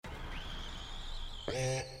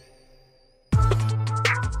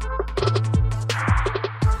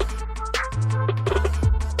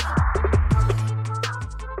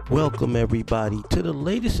Welcome, everybody, to the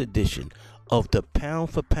latest edition of the Pound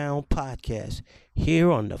for Pound podcast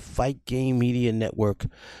here on the Fight Game Media Network.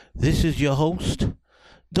 This is your host,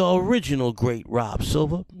 the original great Rob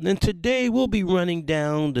Silver, and today we'll be running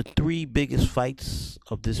down the three biggest fights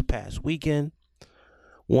of this past weekend.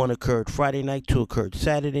 One occurred Friday night, two occurred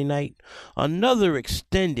Saturday night, another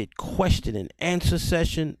extended question and answer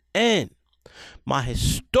session, and my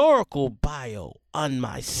historical bio on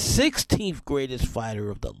my 16th greatest fighter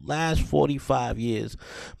of the last 45 years,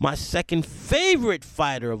 my second favorite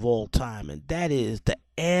fighter of all time, and that is the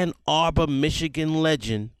Ann Arbor, Michigan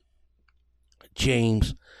legend,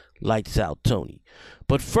 James Lights Out Toney.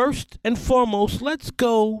 But first and foremost, let's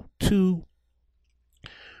go to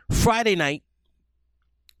Friday night.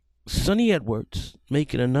 Sonny Edwards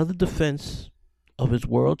making another defense of his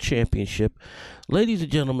world championship. Ladies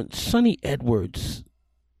and gentlemen, Sonny Edwards,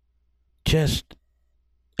 just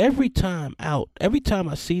every time I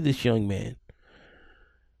see this young man,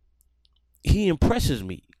 he impresses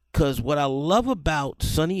me. Because what I love about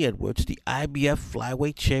Sonny Edwards, the IBF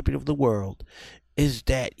flyweight champion of the world, is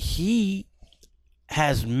that he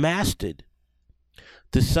has mastered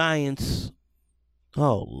the science.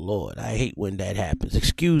 Oh, Lord, I hate when that happens.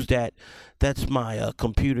 Excuse that. That's my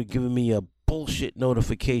computer giving me a bullshit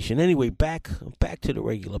notification. Anyway, back to the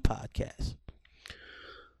regular podcast.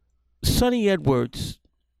 Sonny Edwards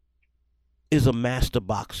is a master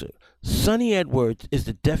boxer. Sonny Edwards is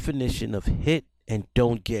the definition of hit and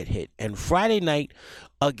don't get hit. And Friday night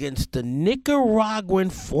against the Nicaraguan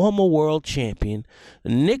former world champion, the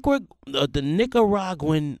Nicaraguan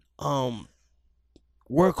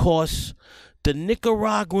workhorse, the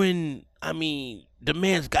Nicaraguan, the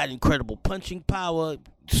man's got incredible punching power,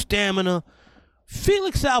 stamina.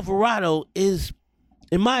 Felix Alvarado is,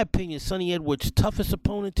 in my opinion, Sonny Edwards' toughest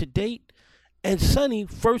opponent to date. And Sonny,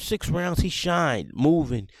 first 6 rounds, he shined,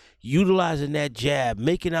 moving, utilizing that jab,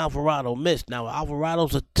 making Alvarado miss. Now,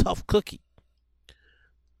 Alvarado's a tough cookie.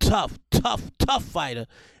 Tough fighter.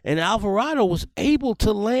 And Alvarado was able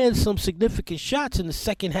to land some significant shots in the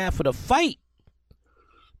second half of the fight.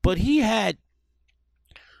 But he had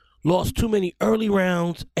lost too many early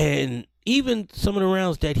rounds, and even some of the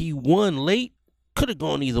rounds that he won late could have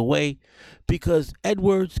gone either way because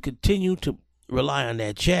Edwards continued to rely on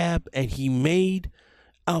that jab, and he made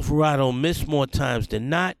Alvarado miss more times than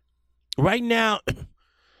not. Right now,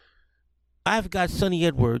 I've got Sonny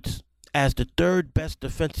Edwards as the third best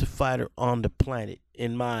defensive fighter on the planet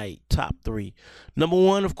in my top 3. Number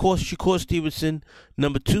 1, of course, Shakur Stevenson.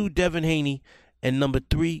 Number 2, Devin Haney. And number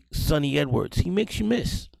 3, Sonny Edwards. He makes you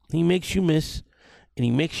miss. And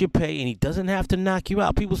he makes you pay, and he doesn't have to knock you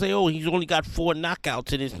out. People say, oh, he's only got 4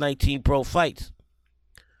 knockouts in his 19 pro fights.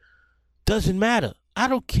 Doesn't matter. I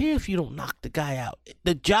don't care if you don't knock the guy out.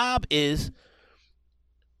 The job is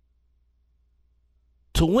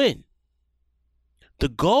to win. The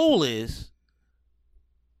goal is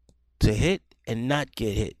to hit and not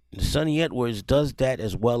get hit. And Sonny Edwards does that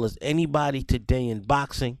as well as anybody today in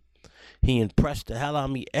boxing. He impressed the hell out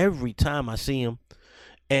of me every time I see him.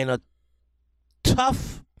 And a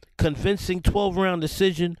tough, convincing 12-round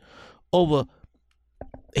decision over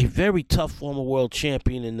a very tough former world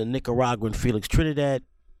champion in the Nicaraguan Felix Trinidad.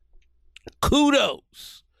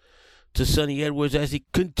 Kudos to Sonny Edwards as he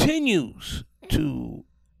continues to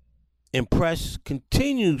impress,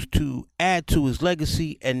 continues to add to his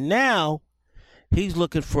legacy, and now he's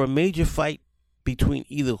looking for a major fight between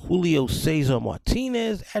either Julio Cesar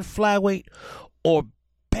Martinez at flyweight or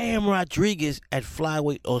Bam Rodriguez at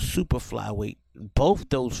flyweight or super flyweight. Both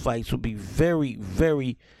those fights will be very,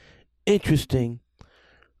 very interesting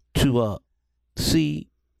to see.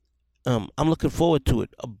 I'm looking forward to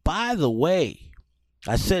it. By the way,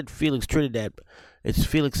 I said Felix Trinidad. It's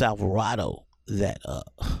Felix Alvarado that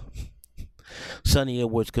Sonny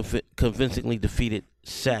Edwards convincingly defeated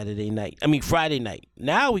Friday night.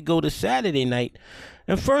 Now we go to Saturday night.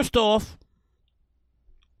 And first off,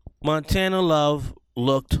 Montana Love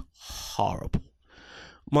looked horrible.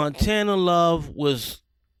 Montana Love was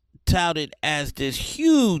touted as this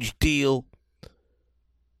huge deal.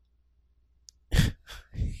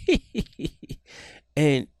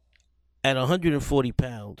 And at 140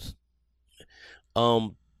 pounds,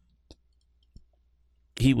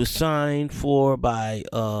 he was signed by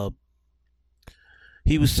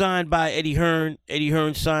Eddie Hearn. Eddie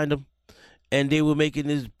Hearn signed him. And they were making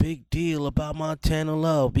this big deal about Montana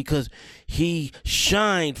Love because he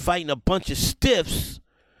shined fighting a bunch of stiffs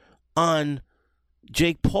on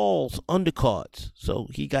Jake Paul's undercards. So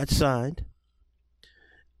he got signed.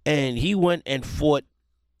 And he went and fought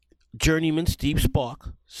journeyman Steve Spark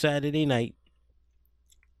Saturday night.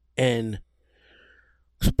 And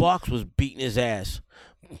Sparks was beating his ass.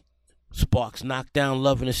 Sparks knocked down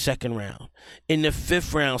Love in the second round. In the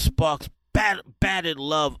fifth round, Sparks batted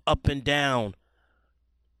Love up and down.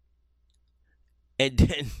 And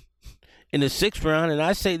then in the sixth round, and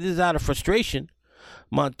I say this is out of frustration,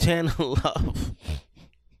 Montana Love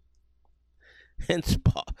and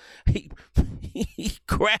Sparks, he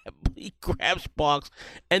grabbed Sparks,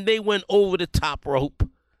 and they went over the top rope.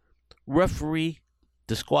 Referee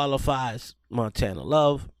disqualifies Montana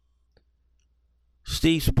Love.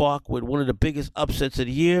 Steve Sparks with one of the biggest upsets of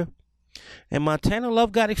the year, and Montana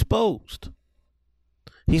Love got exposed.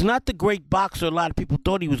 He's not the great boxer a lot of people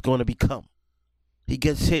thought he was going to become. He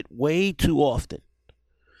gets hit way too often.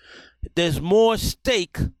 There's more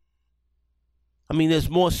steak. There's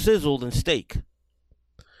more sizzle than steak.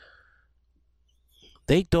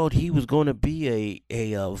 They thought he was going to be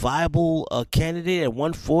a viable candidate at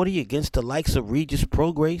 140 against the likes of Regis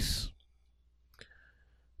Prograis,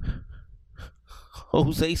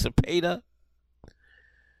 Jose Cepeda,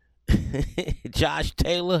 Josh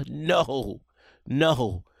Taylor. No.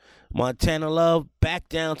 Montana Love back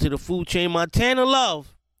down to the food chain. Montana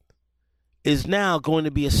Love is now going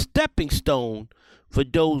to be a stepping stone for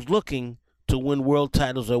those looking to win world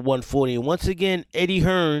titles at 140. And once again, Eddie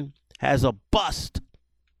Hearn has a bust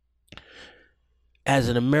as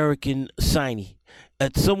an American signee.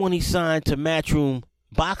 As someone he signed to Matchroom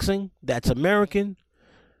Boxing, that's American.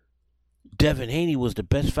 Devin Haney was the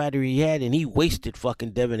best fighter he had, and he wasted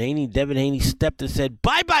fucking Devin Haney. Devin Haney stepped and said,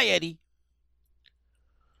 bye-bye, Eddie.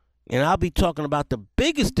 And I'll be talking about the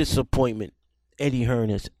biggest disappointment Eddie Hearn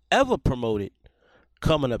has ever promoted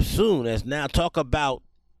coming up soon. As now talk about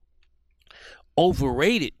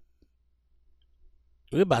overrated.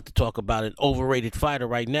 We're about to talk about an overrated fighter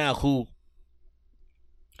right now who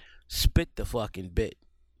spit the fucking bit.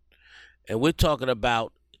 And we're talking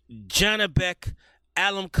about Janibek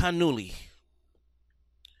Alimkhanuly,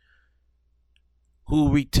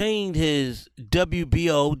 who retained his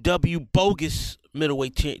WBO bogus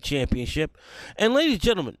middleweight championship. And ladies and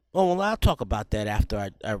gentlemen, I'll talk about that after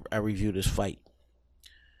I review this fight.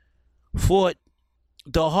 Fought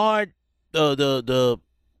the hard, I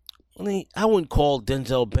wouldn't call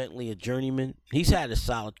Denzel Bentley a journeyman. He's had a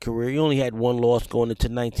solid career. He only had one loss going into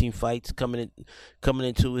 19 fights, coming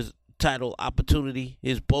into his title opportunity,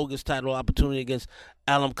 his bogus title opportunity against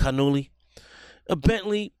Alimkhanuly.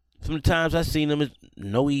 Bentley, from the times I've seen him, is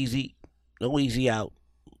no easy out.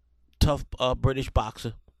 Tough British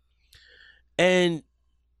boxer. And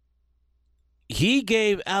he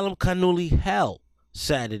gave Alimkhanuly hell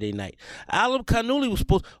Saturday night. Alimkhanuly was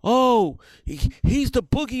supposed, he's the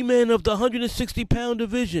boogeyman of the 160-pound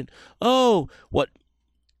division. What?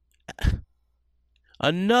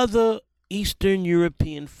 Another Eastern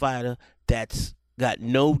European fighter that's got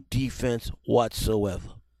no defense whatsoever.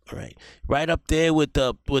 Right up there with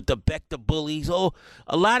the Bector bullies.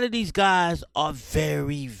 A lot of these guys are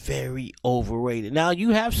very, very overrated. Now you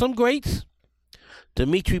have some greats.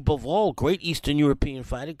 Dmitry Bivol, great Eastern European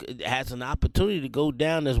fighter, has an opportunity to go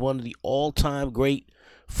down as one of the all-time great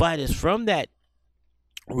fighters from that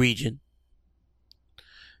region.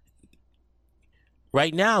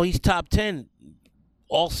 Right now, he's top 10.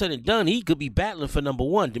 All said and done, he could be battling for number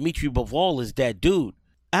one. Dmitry Bivol is that dude.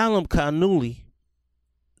 Alimkhanuly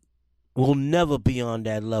will never be on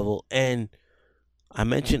that level. And I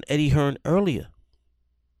mentioned Eddie Hearn earlier.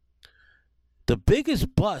 The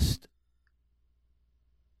biggest bust,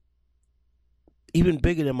 even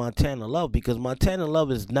bigger than Montana Love, because Montana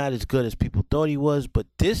Love is not as good as people thought he was, but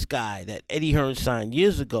this guy that Eddie Hearn signed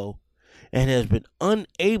years ago and has been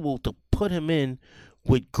unable to put him in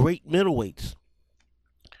with great middleweights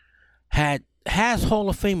has Hall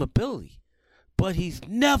of Fame ability. But he's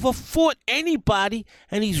never fought anybody,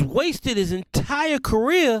 and he's wasted his entire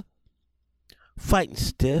career fighting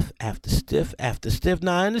stiff after stiff after stiff.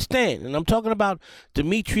 Now, I understand, and I'm talking about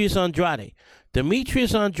Demetrius Andrade.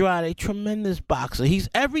 Demetrius Andrade, tremendous boxer. He's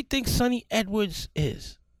everything Sonny Edwards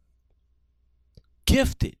is.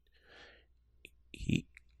 Gifted.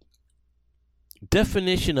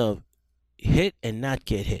 Definition of hit and not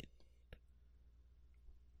get hit.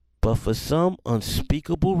 But for some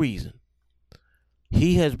unspeakable reason,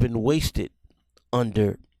 he has been wasted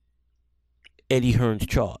under Eddie Hearn's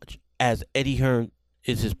charge. As Eddie Hearn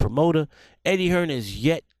is his promoter, Eddie Hearn is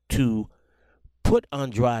yet to put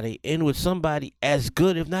Andrade in with somebody as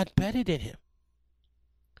good, if not better than him.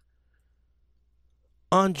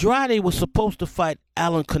 Andrade was supposed to fight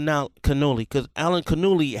Alimkhanuly because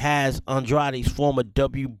Alimkhanuly has Andrade's former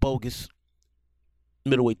bogus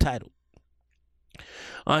middleweight title.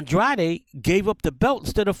 Andrade gave up the belt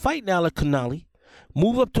instead of fighting Alimkhanuly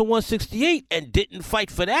move up to 168 and didn't fight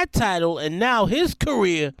for that title, and now his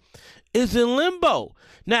career is in limbo.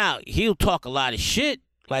 Now, he'll talk a lot of shit.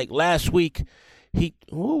 Like last week, he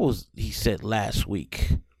said last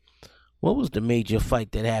week? What was the major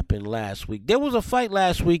fight that happened last week? There was a fight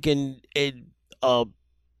last week, and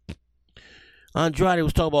Andrade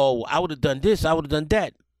was talking about, oh, I would have done this, I would have done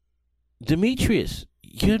that. Demetrius,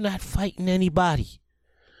 you're not fighting anybody.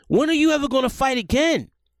 When are you ever going to fight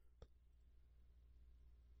again?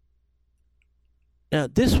 Now,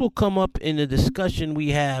 this will come up in the discussion we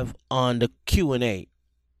have on the Q&A.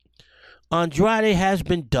 Andrade has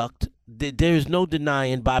been ducked. There is no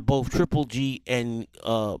denying by both Triple G and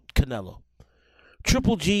Canelo.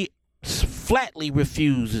 Triple G flatly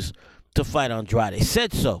refuses to fight Andrade.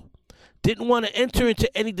 Said so. Didn't want to enter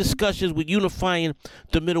into any discussions with unifying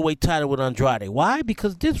the middleweight title with Andrade. Why?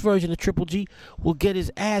 Because this version of Triple G will get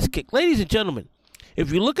his ass kicked. Ladies and gentlemen,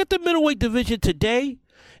 if you look at the middleweight division today,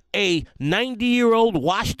 a 90-year-old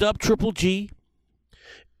washed-up Triple G,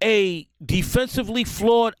 a defensively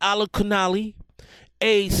flawed Ala Canali,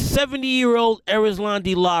 a 70-year-old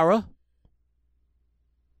Erislandy Lara.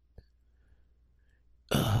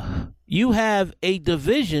 You have a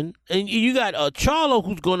division, and you got Charlo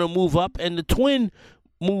who's going to move up, and the twin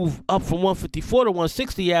move up from 154 to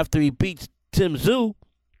 160 after he beats Tim Tszyu.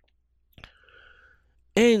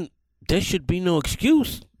 And there should be no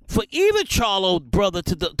excuse for either Charlo brother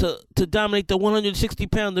to dominate the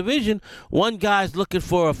 160-pound division. One guy's looking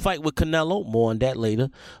for a fight with Canelo. More on that later.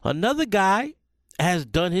 Another guy has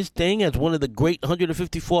done his thing as one of the great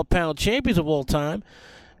 154-pound champions of all time.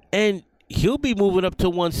 And he'll be moving up to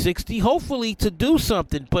 160, hopefully to do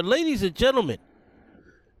something. But ladies and gentlemen,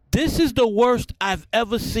 this is the worst I've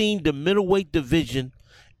ever seen the middleweight division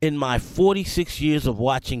in my 46 years of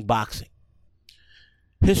watching boxing.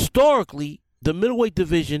 Historically, the middleweight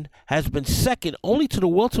division has been second only to the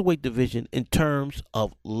welterweight division in terms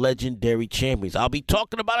of legendary champions. I'll be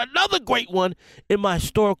talking about another great one in my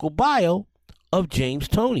historical bio of James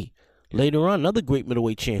Toney. Later on, another great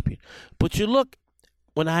middleweight champion. But you look,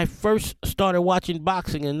 when I first started watching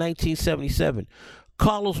boxing in 1977,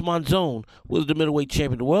 Carlos Monzon was the middleweight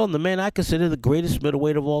champion of the world, and the man I consider the greatest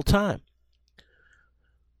middleweight of all time.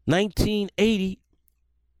 1980,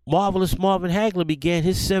 Marvelous Marvin Hagler began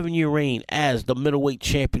his 7-year reign as the middleweight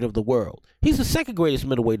champion of the world. He's the second greatest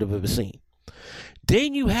middleweight I've ever seen.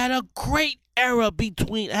 Then you had a great era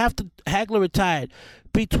after Hagler retired,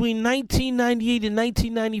 between 1998 and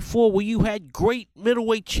 1994, where you had great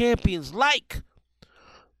middleweight champions like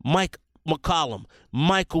Mike McCollum,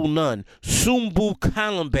 Michael Nunn, Sumbu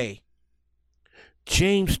Kalambe,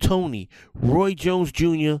 James Toney, Roy Jones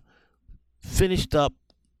Jr. finished up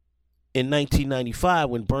in 1995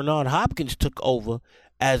 when Bernard Hopkins took over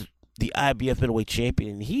as the IBF middleweight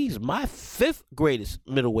champion. And he's my 5th greatest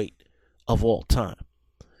middleweight of all time.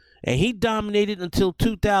 And he dominated until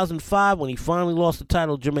 2005 when he finally lost the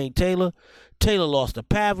title to Jermaine Taylor. Taylor lost to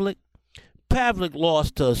Pavlik. Pavlik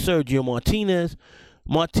lost to Sergio Martinez.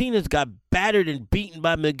 Martinez got battered and beaten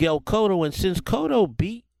by Miguel Cotto, and since Cotto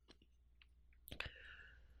beat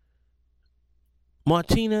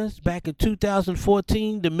Martinez back in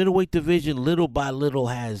 2014, the middleweight division little by little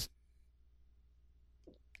has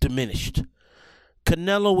diminished.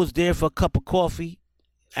 Canelo was there for a cup of coffee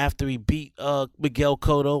after he beat Miguel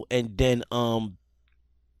Cotto, and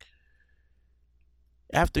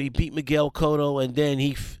then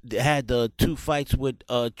he had the 2 fights with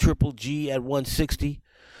Triple G at 160.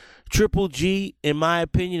 Triple G, in my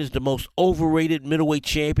opinion, is the most overrated middleweight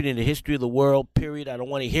champion in the history of the world, period. I don't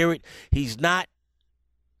want to hear it. He's not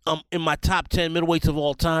in my top 10 middleweights of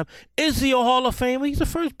all time. Is he a Hall of Famer? He's the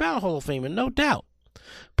first ballot Hall of Famer, no doubt.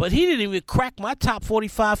 But he didn't even crack my top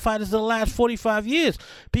 45 fighters in the last 45 years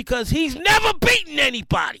because he's never beaten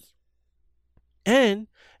anybody. And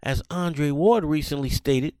as Andre Ward recently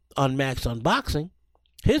stated on Max Unboxing,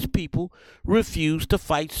 his people refused to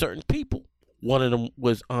fight certain people. One of them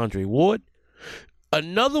was Andre Ward.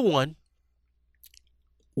 Another one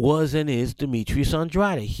was and is Demetrius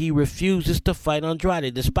Andrade. He refuses to fight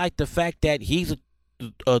Andrade, despite the fact that he's a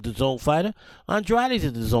DAZN fighter. Andrade's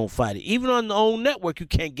a DAZN fighter. Even on the own network, you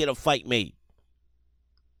can't get a fight made.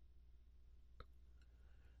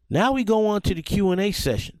 Now we go on to the Q&A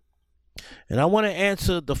session. And I want to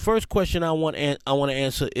answer, the first question I want to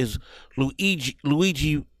answer is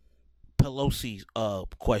Luigi Pelosi's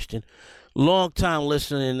question. Long time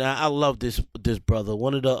listener, and I love this brother.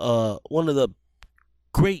 One of the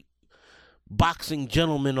great boxing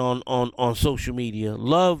gentlemen on social media.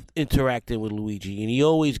 Love interacting with Luigi, and he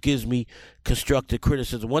always gives me constructive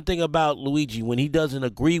criticism. One thing about Luigi, when he doesn't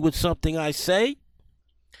agree with something I say,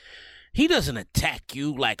 He doesn't attack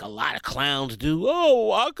you like a lot of clowns do.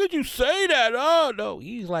 Oh, how could you say that? Oh, no.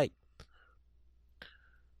 He's like,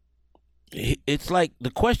 it's like the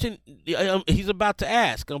question he's about to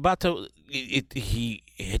ask. He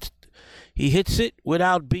hits it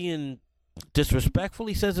without being disrespectful.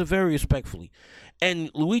 He says it very respectfully.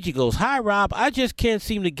 And Luigi goes, "Hi, Rob. I just can't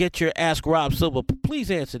seem to get your Ask Rob Silver. Please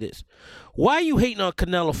answer this. Why are you hating on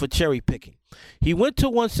Canelo for cherry picking? He went to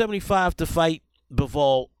 175 to fight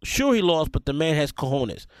Bivol. Sure, he lost, but the man has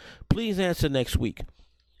cojones. Please answer next week."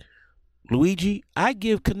 Luigi, I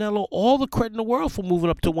give Canelo all the credit in the world for moving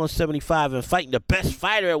up to 175 and fighting the best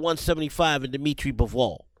fighter at 175 in Dimitri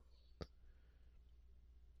Bivol.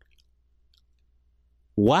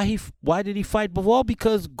 Why did he fight Bivol?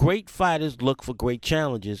 Because great fighters look for great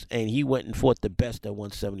challenges, and he went and fought the best at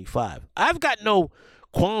 175. I've got no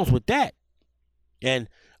qualms with that. And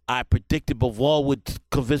I predicted Bivol would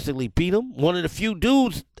convincingly beat him.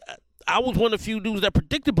 I was one of the few dudes that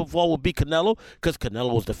predicted Bivol would beat Canelo because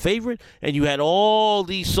Canelo was the favorite, and you had all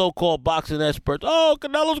these so-called boxing experts. Oh,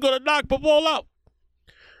 Canelo's going to knock Bivol out.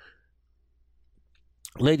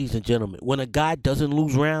 Ladies and gentlemen, when a guy doesn't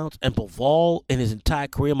lose rounds, and Bivol in his entire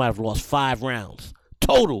career might have lost 5 rounds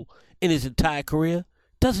total in his entire career,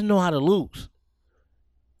 doesn't know how to lose.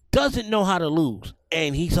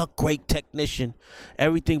 And he's a great technician.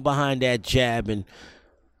 Everything behind that jab, and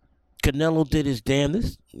Canelo did his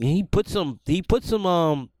damnedest. He put some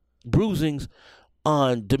bruisings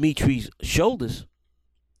on Dimitri's shoulders,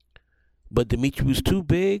 but Dimitri was too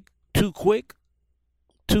big, too quick,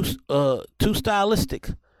 too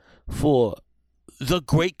stylistic for the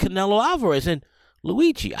great Canelo Alvarez. And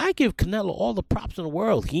Luigi, I give Canelo all the props in the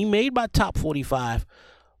world. He made my top 45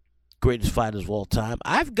 greatest fighters of all time.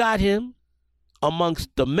 I've got him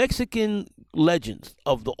amongst the Mexican legends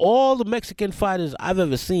of all the Mexican fighters I've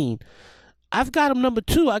ever seen. I've got him number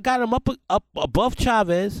 2. I got him up above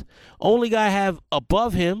Chavez. Only guy I have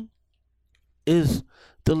above him is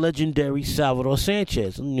the legendary Salvador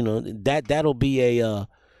Sanchez. And, that'll be a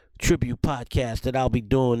tribute podcast that I'll be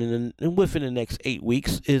doing within the next 8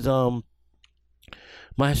 weeks. Is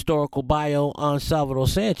my historical bio on Salvador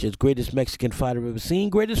Sanchez, greatest Mexican fighter I've ever seen,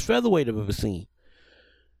 greatest featherweight I've ever seen.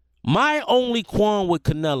 My only qualm with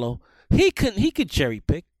Canelo, he could cherry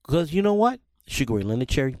pick, because you know what? Sugar Ray Leonard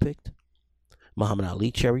cherry picked. Muhammad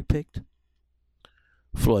Ali cherry picked.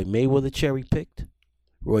 Floyd Mayweather cherry picked.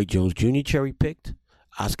 Roy Jones Jr. cherry picked.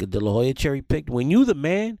 Oscar De La Hoya cherry picked. When you the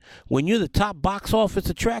man, when you're the top box office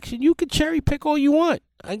attraction, you can cherry pick all you want.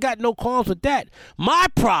 I ain't got no qualms with that. My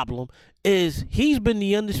problem is he's been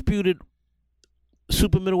the undisputed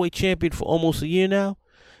super middleweight champion for almost a year now,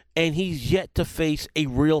 and he's yet to face a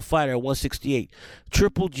real fighter at 168.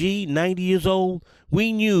 Triple G, 90 years old.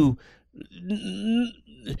 We knew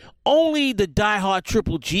only the diehard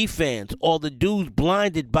Triple G fans, or the dudes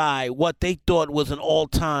blinded by what they thought was an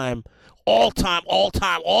all-time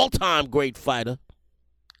great fighter.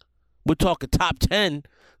 We're talking top 10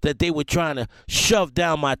 that they were trying to shove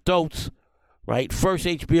down my throats, right? First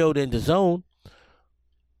HBO, then DAZN.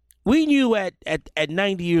 We knew at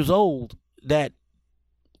 90 years old that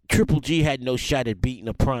Triple G had no shot at beating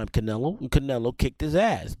a prime Canelo, and Canelo kicked his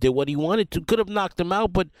ass. Did what he wanted to. Could have knocked him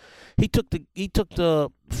out, but he took the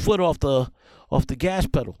foot off the gas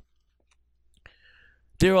pedal.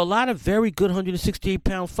 There are a lot of very good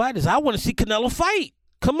 168-pound fighters. I want to see Canelo fight.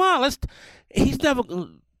 Come on,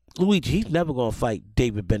 Luigi, he's never going to fight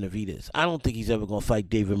David Benavidez. I don't think he's ever going to fight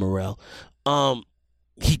David Morrell.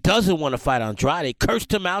 He doesn't want to fight Andrade.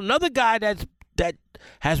 Cursed him out. Another guy that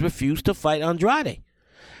has refused to fight Andrade.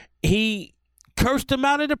 He cursed him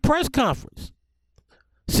out at a press conference.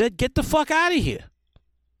 Said, "Get the fuck out of here."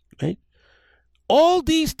 Right? All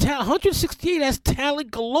these 168 has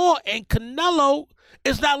talent galore, and Canelo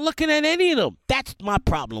is not looking at any of them. That's my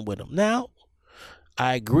problem with him. Now,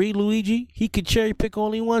 I agree, Luigi. He can cherry pick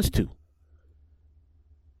all he wants to.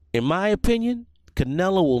 In my opinion,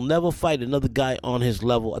 Canelo will never fight another guy on his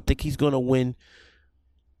level. I think he's going to win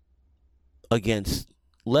against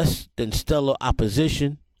less than stellar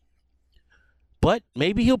opposition. But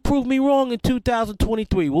maybe he'll prove me wrong in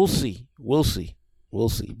 2023. We'll see.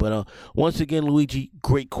 But once again, Luigi,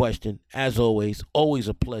 great question. As always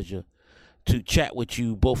a pleasure to chat with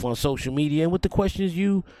you both on social media and with the questions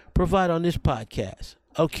you provide on this podcast.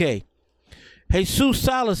 Okay. Jesus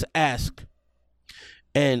Salas asked,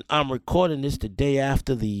 and I'm recording this the day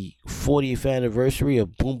after the 40th anniversary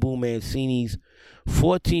of Boom Boom Mancini's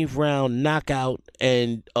 14th round knockout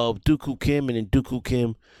and of Dooku Kim, and then Dooku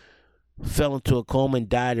Kim fell into a coma and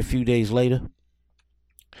died a few days later.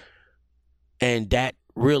 And that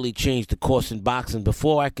really changed the course in boxing.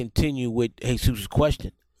 Before I continue with Jesus'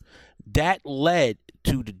 question, That led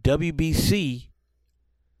to the WBC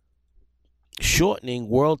shortening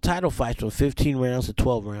world title fights from 15 rounds to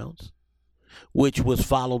 12 rounds, which was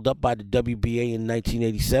followed up by the WBA in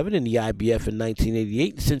 1987 and the IBF in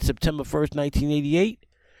 1988. Since September 1st, 1988,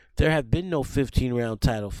 there have been no 15-round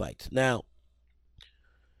title fights. Now,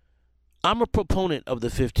 I'm a proponent of the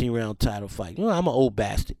 15-round title fight. You know, I'm an old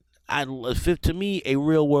bastard. To me, a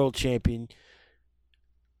real world champion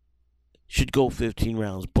should go 15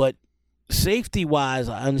 rounds. But safety-wise,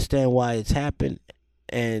 I understand why it's happened,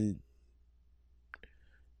 and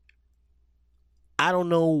I don't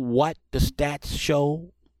know what the stats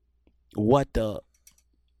show, what the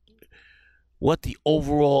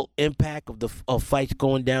overall impact of fights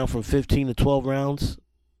going down from 15 to 12 rounds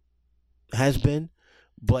has been,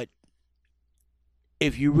 but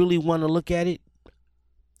if you really want to look at it,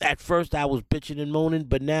 at first I was bitching and moaning,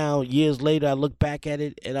 but now years later I look back at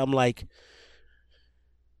it and I'm like,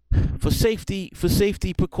 for safety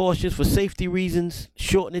precautions, for safety reasons,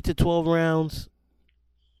 shorten it to 12 rounds,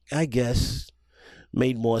 I guess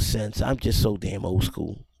made more sense. I'm just so damn old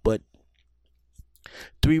school. But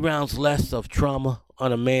 3 rounds less of trauma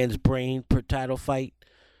on a man's brain per title fight.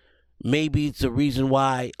 Maybe it's the reason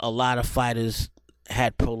why a lot of fighters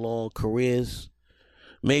had prolonged careers.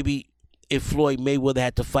 Maybe if Floyd Mayweather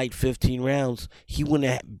had to fight 15 rounds, he wouldn't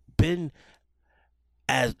have been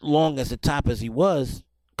as long as the top as he was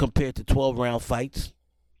compared to 12-round fights.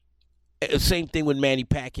 Same thing with Manny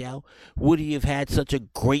Pacquiao. Would he have had such a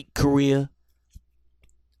great career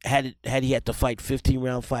had he had to fight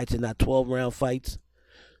 15-round fights and not 12-round fights?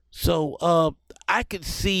 So I could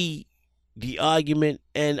see the argument,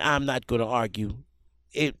 and I'm not going to argue.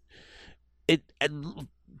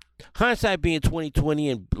 Hindsight being 2020,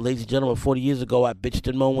 and ladies and gentlemen, 40 years ago, I bitched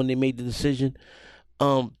and moaned when they made the decision.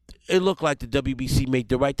 It looked like the WBC made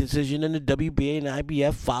the right decision, and the WBA and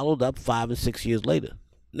IBF followed up 5 and 6 years later.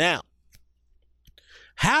 Now,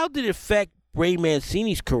 how did it affect Ray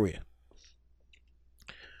Mancini's career?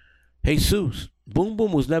 Jesus, Boom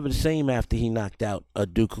Boom was never the same after he knocked out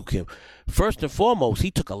Dooku Kim. First and foremost,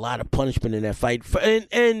 he took a lot of punishment in that fight.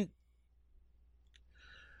 And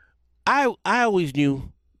I always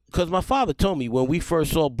knew, because my father told me when we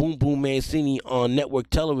first saw Boom Boom Mancini on network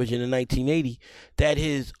television in 1980, that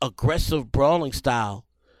his aggressive brawling style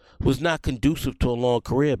was not conducive to a long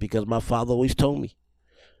career, because my father always told me,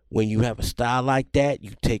 when you have a style like that,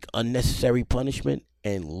 you take unnecessary punishment,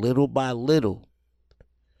 and little by little,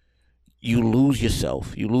 you lose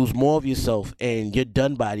yourself. You lose more of yourself, and you're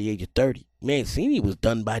done by the age of 30. Mancini was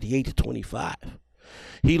done by the age of 25.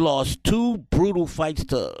 He lost 2 brutal fights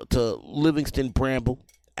to Livingston Bramble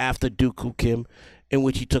after Dooku Kim, in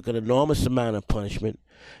which he took an enormous amount of punishment.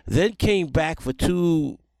 Then came back for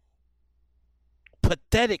 2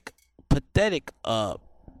 pathetic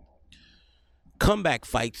comeback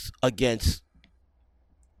fights against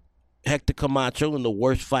Hector Camacho in the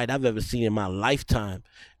worst fight I've ever seen in my lifetime.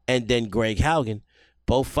 And then Greg Haugen.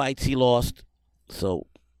 Both fights he lost. So,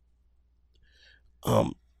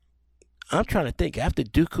 I'm trying to think. After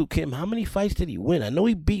Dooku Kim, how many fights did he win? I know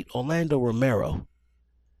he beat Orlando Romero.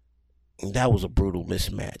 That was a brutal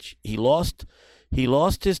mismatch. He lost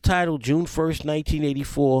his title June 1st,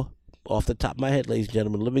 1984. Off the top of my head, ladies and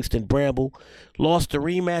gentlemen, Livingston Bramble. Lost the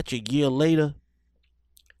rematch a year later.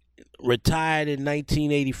 Retired in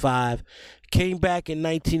 1985. Came back in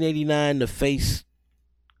 1989 to face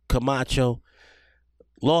Camacho.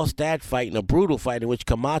 Lost that fight in a brutal fight in which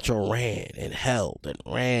Camacho ran and held.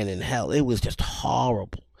 It was just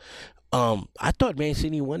horrible. I thought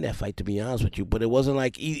Mancini won that fight, to be honest with you, but it wasn't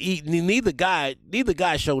like neither guy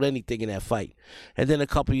showed anything in that fight. And then a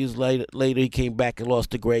couple years later, he came back and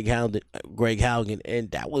lost to Greg Haugen,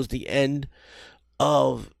 and that was the end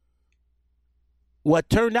of what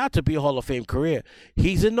turned out to be a Hall of Fame career.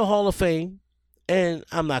 He's in the Hall of Fame, and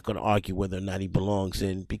I'm not going to argue whether or not he belongs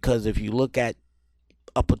in, because if you look at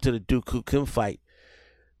up until the Dooku Kim fight,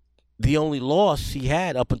 the only loss he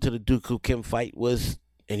had up until the Dooku Kim fight was,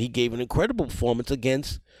 and he gave an incredible performance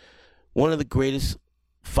against one of the greatest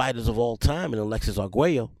fighters of all time in Alexis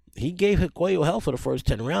Arguello. He gave Arguello hell for the first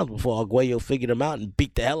 10 rounds before Arguello figured him out and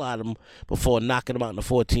beat the hell out of him before knocking him out in the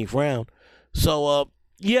 14th round. So,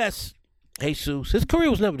 yes, Jesus, his career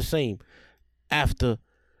was never the same after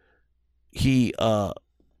he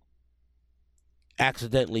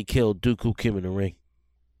accidentally killed Dooku Kim in the ring.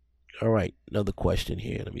 All right, another question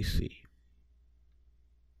here. Let me see.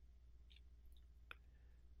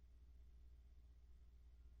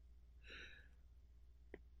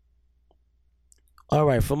 All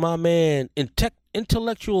right, for my man,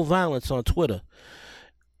 Intellectual Violence on Twitter.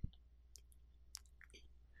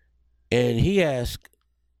 And he asked,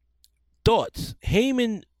 Thoughts.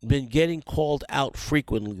 Heyman been getting called out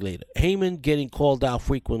frequently later.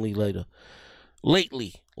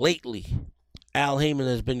 Lately, Al Heyman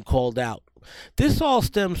has been called out. This all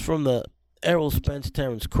stems from the Errol Spence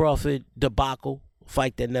Terrence Crawford debacle,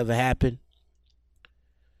 fight that never happened.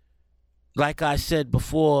 Like I said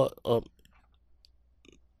before,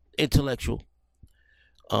 intellectual.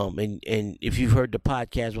 And if you've heard the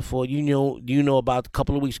podcast before, you know about a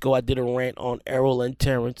couple of weeks ago I did a rant on Errol and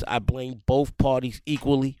Terrence. I blame both parties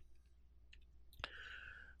equally.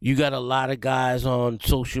 You got a lot of guys on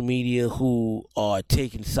social media who are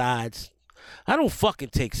taking sides. I don't fucking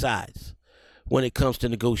take sides when it comes to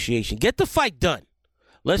negotiation. Get the fight done.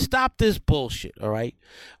 Let's stop this bullshit, all right?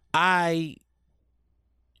 I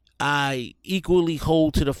equally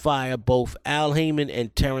hold to the fire both Al Heyman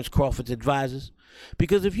and Terrence Crawford's advisors.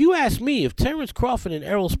 Because if you ask me, if Terrence Crawford and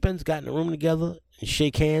Errol Spence got in a room together and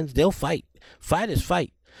shake hands, they'll fight. Fight is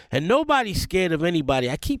fight. And nobody's scared of anybody.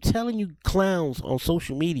 I keep telling you clowns on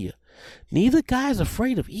social media, neither guy's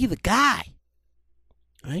afraid of either guy.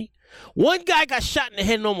 Right? One guy got shot in the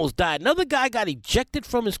head and almost died. Another guy got ejected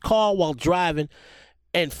from his car while driving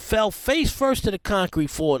and fell face first to the concrete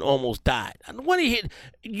floor and almost died.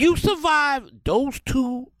 You survive those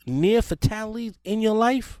two near fatalities in your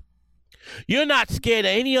life, you're not scared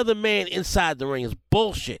of any other man inside the ring. It's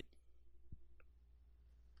bullshit.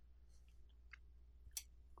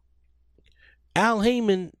 Al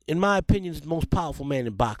Heyman, in my opinion, is the most powerful man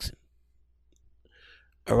in boxing.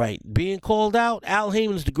 All right, being called out, Al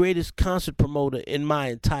Heyman is the greatest concert promoter in my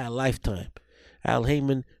entire lifetime. Al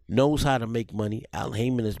Heyman knows how to make money. Al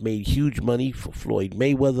Heyman has made huge money for Floyd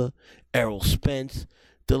Mayweather, Errol Spence.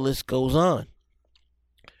 The list goes on.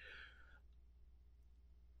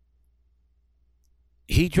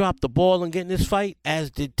 He dropped the ball in getting this fight,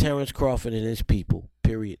 as did Terrence Crawford and his people.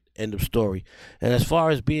 Period. End of story. And as far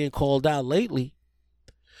as being called out lately,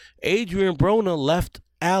 Adrian Broner left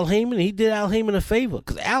Al Heyman. He did Al Heyman a favor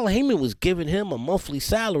because Al Heyman was giving him a monthly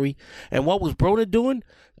salary. And what was Broner doing?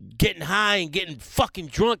 Getting high and getting fucking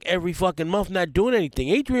drunk every fucking month, not doing anything.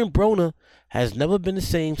 Adrian Broner has never been the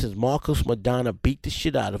same since Marcos Maidana beat the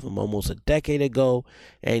shit out of him almost a decade ago.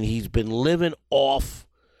 And he's been living off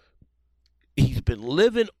his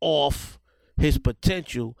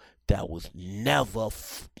potential that was never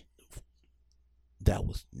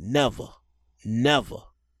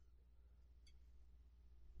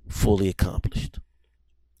fully accomplished.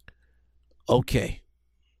 Okay.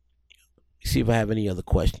 See if I have any other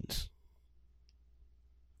questions.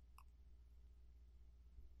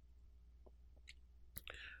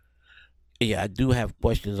 Yeah, I do have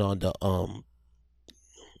questions on the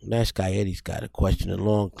Nice Guy Eddie's got a question in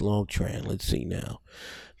Long Tran. Let's see now.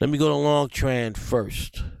 Let me go to Long Tran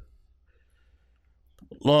first.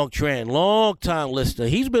 Long Tran, long time listener.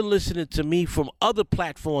 He's been listening to me from other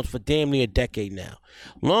platforms for damn near a decade now.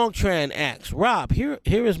 Long Tran asks, Rob, here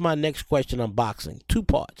is my next question on boxing. 2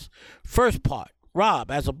 parts. First part,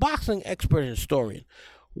 Rob, as a boxing expert and historian,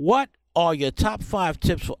 what are your top 5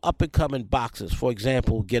 tips for up-and-coming boxers? For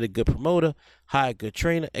example, get a good promoter, hire a good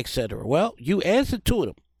trainer, etc. Well, you answered 2 of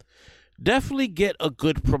them. Definitely get a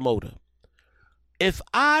good promoter. If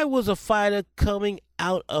I was a fighter coming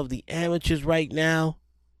out of the amateurs right now,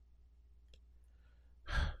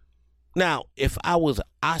 if I was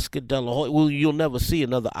Oscar De La Hoya, well, you'll never see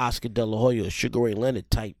another Oscar De La Hoya or Sugar Ray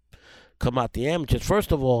Leonard type come out the amateurs.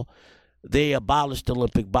 First of all, they abolished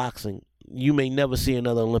Olympic boxing. You may never see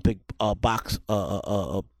another Olympic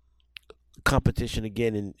competition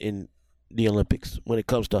again in the Olympics when it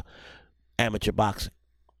comes to amateur boxing.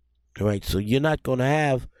 All right, so you're not going to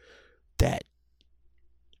have that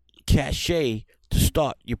cachet to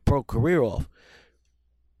start your pro career off.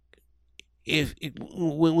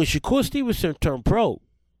 When Shakur Stevenson turned pro,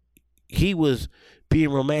 he was being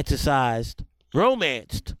romanced by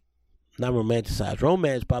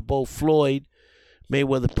both Floyd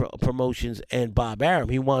Mayweather Promotions and Bob Arum.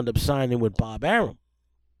 He wound up signing with Bob Arum.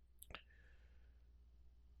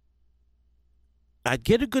 I'd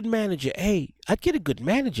get a good manager.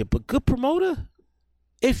 But good promoter?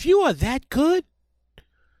 If you are that good,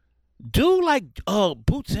 do like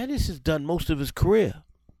Boots Ennis has done most of his career.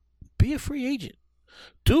 Be a free agent.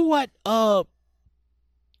 Do what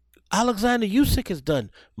Alexander Usyk has done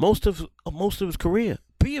most of his career.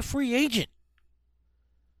 Be a free agent.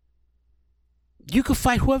 You can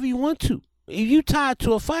fight whoever you want to. If you tied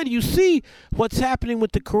to a fighter, you see what's happening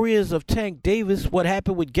with the careers of Tank Davis, what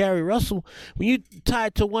happened with Gary Russell. When you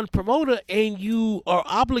tied to one promoter and you are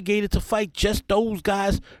obligated to fight just those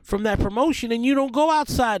guys from that promotion and you don't go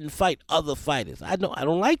outside and fight other fighters. I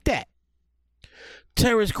don't like that.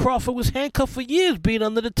 Terrence Crawford was handcuffed for years, being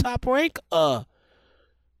under the top rank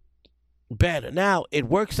banner. Now it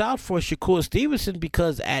works out for Shakur Stevenson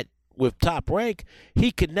because with top rank,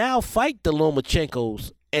 he can now fight the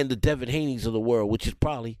Lomachenkos and the Devin Haney's of the world, which is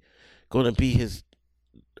probably going to be his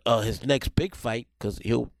next big fight because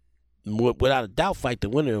he'll, without a doubt, fight the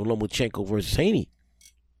winner of Lomachenko versus Haney.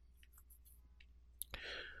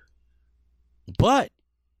 But,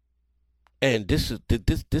 and this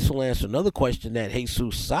will answer another question that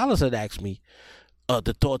Jesus Salas had asked me,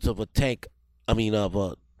 the thoughts of a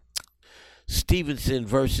Stevenson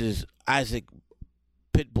versus Isaac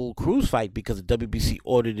Pitbull Cruz fight, because the WBC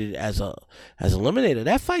ordered it as eliminator.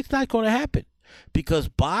 That fight's not going to happen because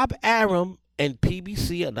Bob Arum and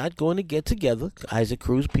PBC are not going to get together, Isaac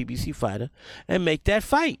Cruz, PBC fighter, and make that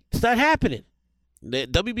fight. It's not happening. The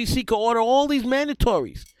WBC can order all these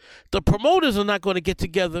mandatories. The promoters are not going to get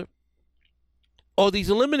together, or these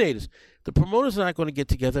eliminators. The promoters are not going to get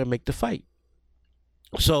together and make the fight.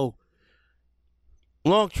 So,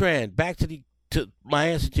 Longtran, back to my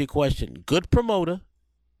answer to your question. Good promoter,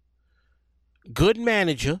 good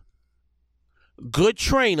manager, good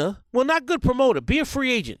trainer. Well, not good promoter. Be a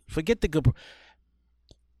free agent. Forget the good.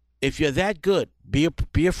 If you're that good, be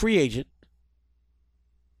a free agent.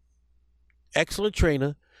 Excellent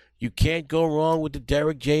trainer. You can't go wrong with the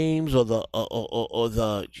Derek James or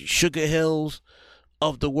the Sugar Hills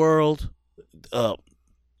of the world.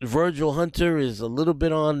 Virgil Hunter is a little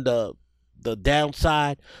bit on the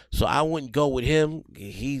downside, so I wouldn't go with him.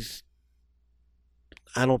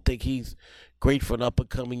 I don't think he's great for an up and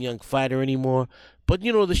coming young fighter anymore. But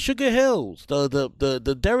the Sugar Hills,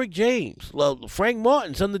 the Derek James, Frank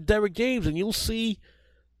Martin's under Derek James, and you'll see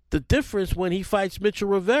the difference when he fights Mitchell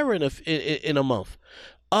Rivera in a month.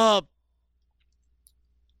 So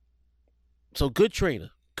good trainer,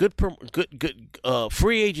 good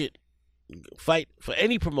free agent fight for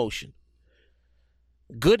any promotion.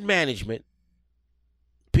 Good management.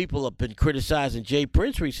 People have been criticizing Jay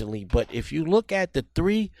Prince recently, but if you look at the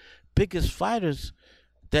three biggest fighters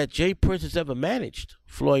that Jay Prince has ever managed,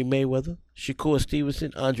 Floyd Mayweather, Shakur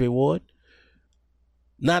Stevenson, Andre Ward,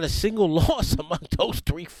 not a single loss among those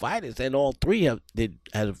three fighters, and all three have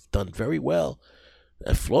done very well.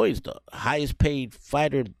 Floyd's the highest paid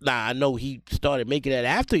fighter. Now, I know he started making that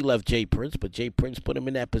after he left Jay Prince, but Jay Prince put him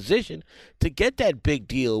in that position to get that big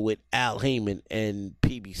deal with Al Heyman and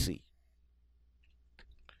PBC.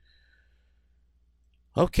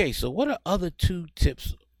 Okay, so what are other two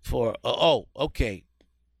tips for... okay.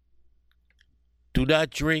 Do not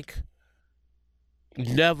drink.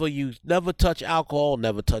 Never touch alcohol,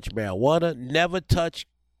 never touch marijuana, never touch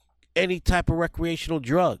any type of recreational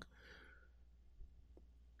drug.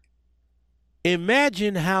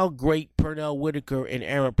 Imagine how great Pernell Whitaker and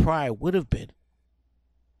Aaron Pryor would have been.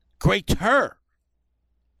 Greater.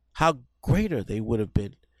 How greater they would have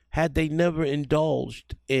been had they never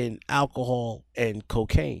indulged in alcohol and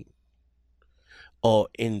cocaine. Or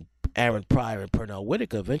in Aaron Pryor and Pernell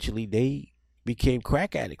Whitaker, eventually they became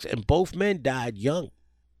crack addicts. And both men died young.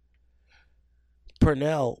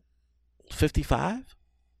 Pernell, 55.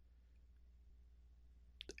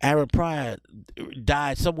 Aaron Pryor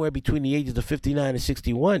died somewhere between the ages of 59 and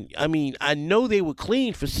 61. I mean, I know they were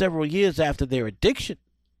clean for several years after their addiction.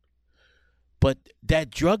 But that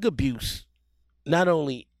drug abuse not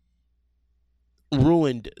only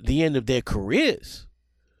ruined the end of their careers,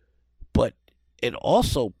 but it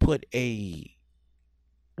also put a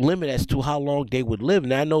limit as to how long they would live.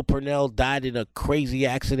 Now, I know Pernell died in a crazy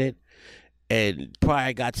accident and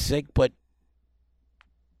Pryor got sick, but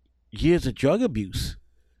years of drug abuse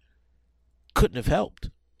couldn't have helped.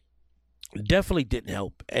 Definitely didn't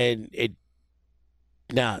help. And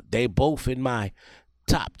they both in my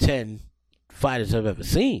top 10 fighters I've ever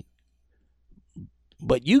seen.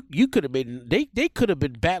 But you could have been, they could have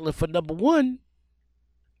been battling for number one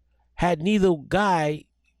had neither guy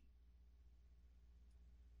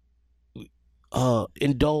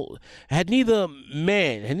had neither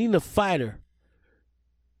fighter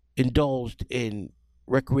indulged in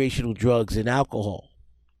recreational drugs and alcohol.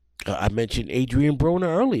 I mentioned Adrian Broner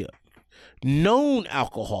earlier. Known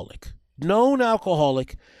alcoholic.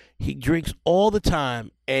 He drinks all the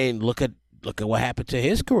time, and look at what happened to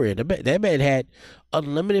his career. That man had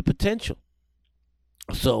unlimited potential.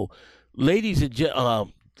 So, ladies and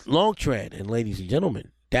Longtran and ladies and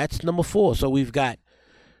gentlemen, that's number 4. So we've got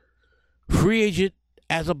free agent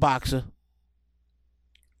as a boxer,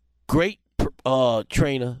 great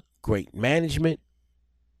trainer, great management,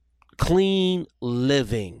 clean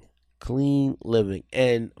living.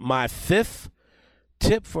 And my 5th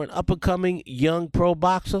tip for an up-and-coming young pro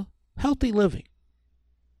boxer, healthy living.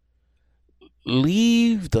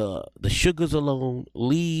 leave the sugars alone.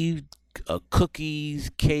 Leave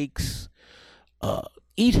cookies, cakes.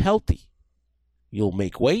 Eat healthy. You'll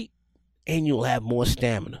make weight and you'll have more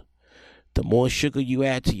stamina. The more sugar you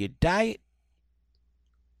add to your diet,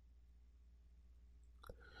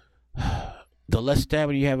 the less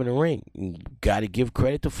stamina you have in the ring. You got to give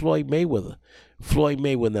credit to Floyd Mayweather. Floyd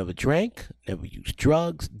Mayweather never drank, never used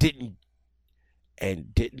drugs, didn't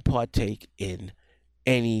partake in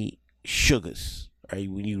any sugars. Right?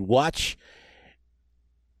 When you watch,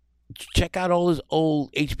 check out all his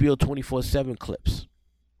old HBO 24/7 clips.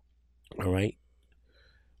 All right.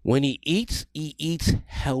 When he eats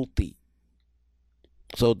healthy.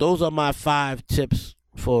 So those are my 5 tips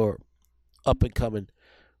for up and coming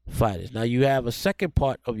fighters. Now you have a second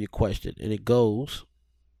part of your question, and it goes,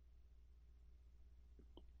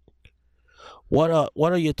 what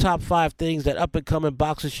are your top 5 things that up and coming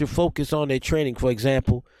boxers should focus on their training? For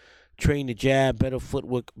example, train the jab, better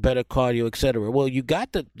footwork, better cardio, etc. Well, you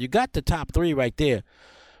got the top 3 right there.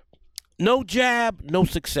 No jab, no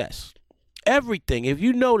success. Everything. If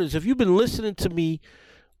you notice, if you've been listening to me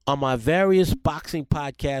on my various boxing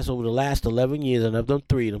podcasts over the last 11 years, and I've done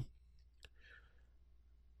 3 of them,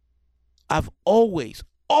 I've always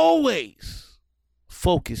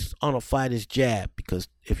focused on a fighter's jab, because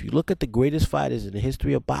if you look at the greatest fighters in the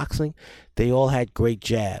history of boxing, they all had great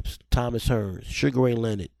jabs. Thomas Hearns, Sugar Ray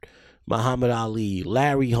Leonard, Muhammad Ali,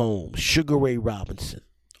 Larry Holmes, Sugar Ray Robinson,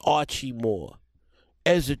 Archie Moore,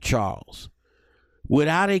 Ezra Charles.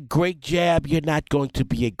 Without a great jab, you're not going to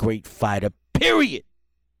be a great fighter, period.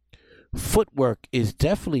 Footwork is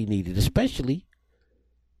definitely needed, especially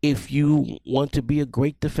if you want to be a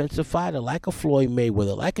great defensive fighter, like a Floyd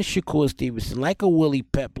Mayweather, like a Shakur Stevenson, like a Willie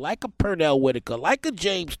Pep, like a Pernell Whitaker, like a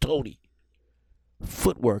James Toney.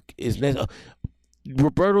 Footwork is necessary.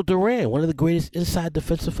 Roberto Duran, one of the greatest inside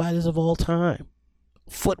defensive fighters of all time.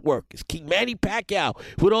 Footwork is key. Manny Pacquiao,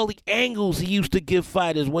 with all the angles he used to give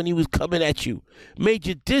fighters when he was coming at you, made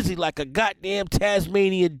you dizzy like a goddamn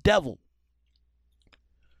Tasmanian devil.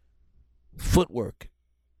 Footwork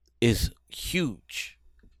is huge.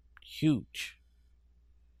 Huge.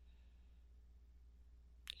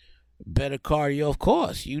 Better cardio, of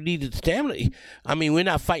course. You need the stamina. I mean, we're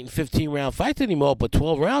not fighting 15-round fights anymore, but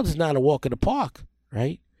 12 rounds is not a walk in the park,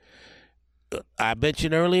 right? I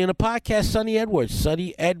mentioned earlier in the podcast, Sonny Edwards.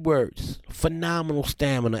 Sonny Edwards, phenomenal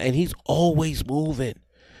stamina, and he's always moving,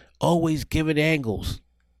 always giving angles.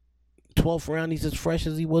 12th round, he's as fresh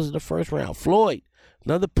as he was in the first round. Floyd,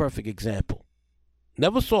 another perfect example.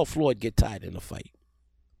 Never saw Floyd get tired in a fight.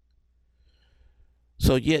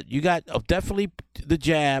 So, yeah, you got definitely the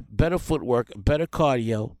jab, better footwork, better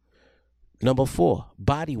cardio. Number 4,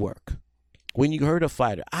 body work. When you hurt a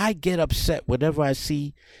fighter, I get upset whenever I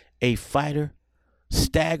see a fighter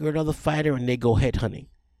stagger another fighter and they go headhunting.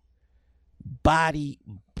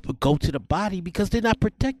 Go to the body, because they're not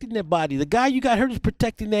protecting their body. The guy you got hurt is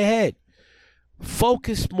protecting their head.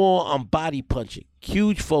 Focus more on body punching.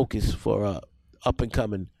 Huge focus for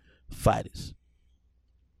up-and-coming fighters.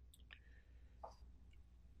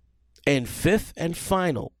 And 5th and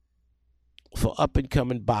final for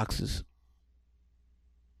up-and-coming boxers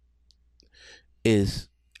is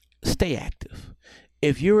stay active.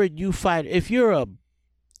 If you're a new fighter, if you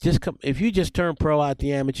just turn pro out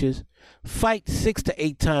the amateurs, fight 6 to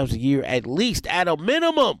 8 times a year at least, at a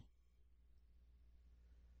minimum.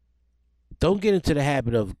 Don't get into the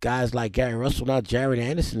habit of guys like Gary Russell. Now Jared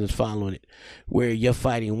Anderson is following it, where you're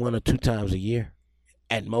fighting 1 or 2 times a year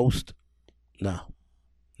at most. No.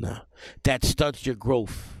 That stunts your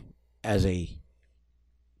growth as a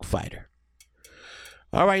fighter.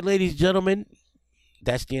 All right, ladies and gentlemen,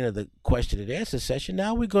 that's the end of the question and answer session.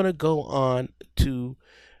 Now we're going to go on to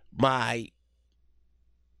my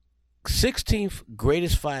 16th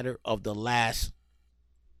greatest fighter of the last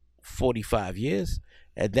 45 years,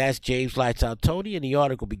 and that's James Lights Out Toney, and the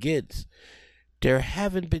article begins. There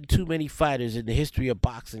haven't been too many fighters in the history of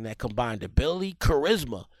boxing that combined ability,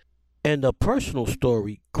 charisma, and a personal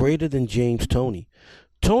story greater than James Toney.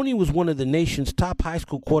 Toney was one of the nation's top high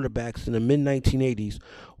school quarterbacks in the mid-1980s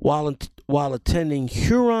while attending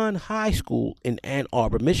Huron High School in Ann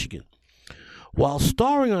Arbor, Michigan. While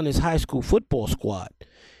starring on his high school football squad,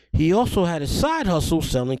 he also had a side hustle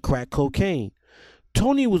selling crack cocaine.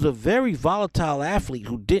 Toney was a very volatile athlete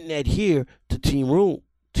who didn't adhere to team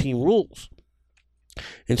rules.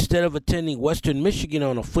 Instead of attending Western Michigan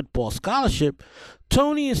on a football scholarship,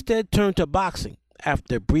 Toney instead turned to boxing.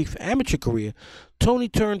 After a brief amateur career, Toney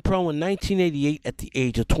turned pro in 1988 at the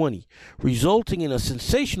age of 20, resulting in a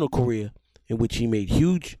sensational career in which he made a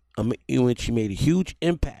huge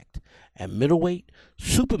impact at middleweight,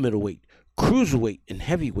 super middleweight, cruiserweight and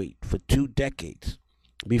heavyweight for 2 decades,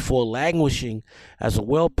 before languishing as a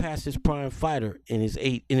well past his prime fighter in his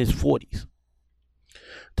 40s.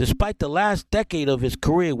 Despite the last decade of his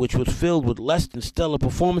career, which was filled with less than stellar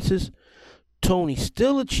performances, Tony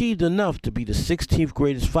still achieved enough to be the 16th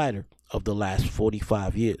greatest fighter of the last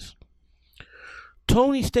 45 years.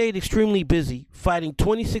 Tony stayed extremely busy, fighting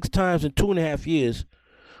 26 times in 2.5 years,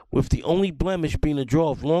 with the only blemish being the draw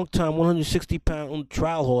of longtime 160-pound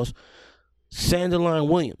trial horse Sanderline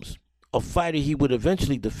Williams, a fighter he would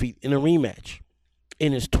eventually defeat in a rematch.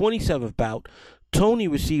 In his 27th bout, Tony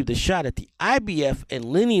received a shot at the IBF and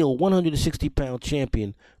lineal 160-pound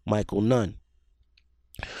champion Michael Nunn.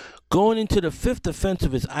 Going into the 5th defense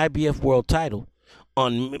of his IBF world title,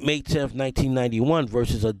 on May 10, 1991,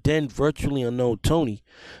 versus a then virtually unknown Tony,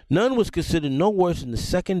 Nunn was considered no worse than the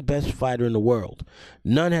second best fighter in the world.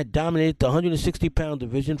 Nunn had dominated the 160-pound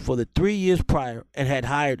division for the 3 years prior and had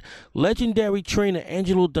hired legendary trainer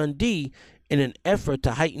Angelo Dundee in an effort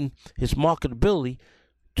to heighten his marketability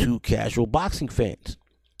to casual boxing fans.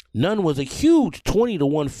 Nunn was a huge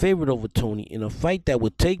 20-1 favorite over Tony in a fight that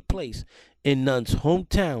would take place in Nunn's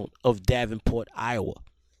hometown of Davenport, Iowa.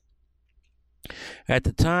 At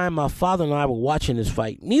the time my father and I were watching this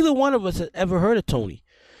fight, neither one of us had ever heard of Tony.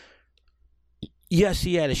 Yes,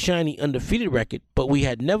 he had a shiny undefeated record, but we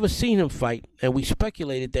had never seen him fight, and we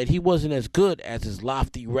speculated that he wasn't as good as his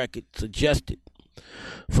lofty record suggested.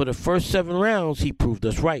 For the first 7 rounds, he proved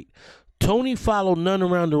us right. Tony followed Nunn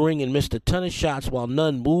around the ring and missed a ton of shots, while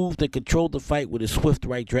Nunn moved and controlled the fight with his swift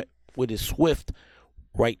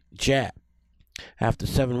right jab. After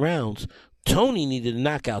 7 rounds, Tony needed a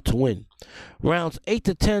knockout to win. Rounds 8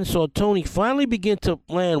 to 10 saw Tony finally begin to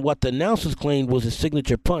land what the announcers claimed was his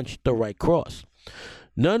signature punch, the right cross.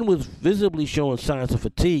 Nunn was visibly showing signs of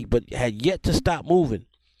fatigue, but had yet to stop moving.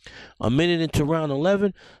 A minute into round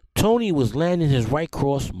 11, Tony was landing his right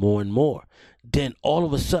cross more and more. Then, all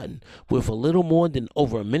of a sudden, with a little more than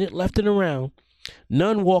over a minute left in the round,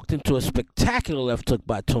 Nunn walked into a spectacular left hook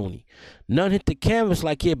by Tony. Nunn hit the canvas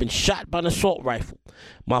like he had been shot by an assault rifle.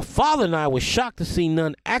 My father and I were shocked to see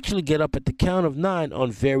Nunn actually get up at the count of 9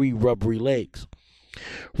 on very rubbery legs.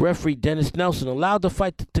 Referee Dennis Nelson allowed the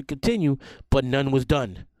fight to continue, but Nunn was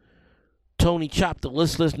done. Tony chopped the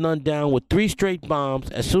listless Nunn down with 3 straight bombs.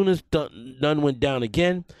 As soon as Nunn went down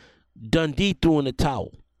again, Dundee threw in the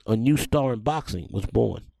towel. A new star in boxing was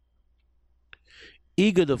born.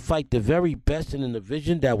 Eager to fight the very best in a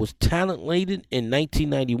division that was talent-laden in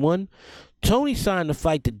 1991, Tony signed to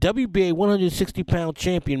fight the WBA 160-pound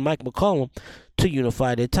champion Mike McCollum to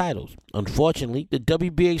unify their titles. Unfortunately, the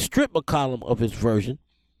WBA stripped McCollum of his version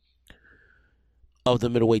of the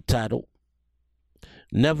middleweight title.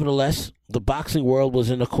 Nevertheless, the boxing world was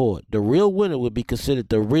in accord. The real winner would be considered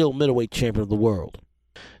the real middleweight champion of the world.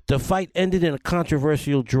 The fight ended in a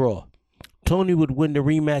controversial draw. Tony would win the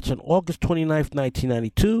rematch on August 29,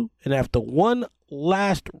 1992, and after one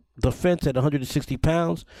last defense at 160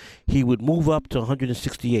 pounds, he would move up to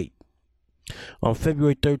 168. On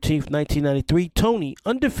February 13, 1993, Tony,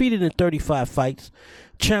 undefeated in 35 fights,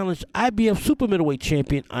 challenged IBF super middleweight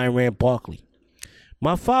champion Iran Barkley.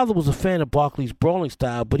 My father was a fan of Barkley's brawling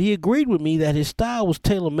style, but he agreed with me that his style was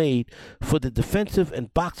tailor-made for the defensive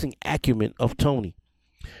and boxing acumen of Tony.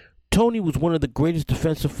 Tony was one of the greatest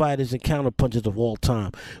defensive fighters and counterpunchers of all time.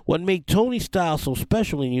 What made Tony's style so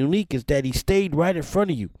special and unique is that he stayed right in front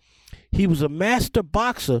of you. He was a master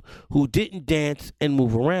boxer who didn't dance and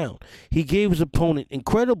move around. He gave his opponents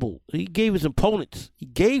incredible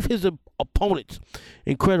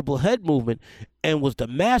head movement and was the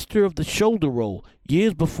master of the shoulder roll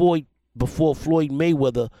years before Floyd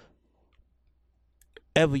Mayweather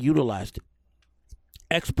ever utilized it.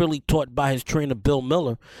 Expertly taught by his trainer Bill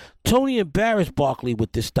Miller, Tony embarrassed Barkley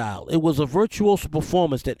with this style. It was a virtuoso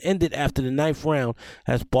performance that ended after the 9th round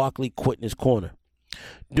as Barkley quit in his corner.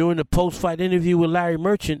 During the post-fight interview with Larry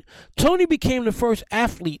Merchant, Tony became the first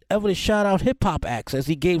athlete ever to shout out hip-hop acts as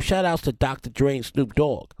he gave shout-outs to Dr. Dre and Snoop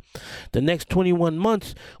Dogg. The next 21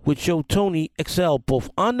 months would show Tony excel both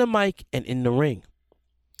on the mic and in the ring.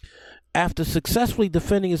 After successfully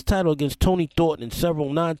defending his title against Tony Thornton in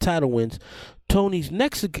several non-title wins, Tony's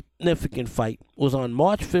next significant fight was on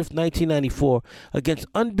March 5, 1994, against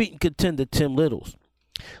unbeaten contender Tim Littles.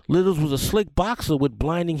 Littles was a slick boxer with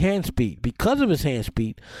blinding hand speed. Because of his hand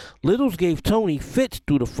speed, Littles gave Tony fits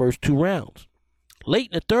through the first 2 rounds.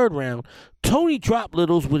 Late in the 3rd round, Tony dropped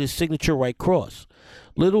Littles with his signature right cross.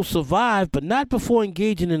 Littles survived, but not before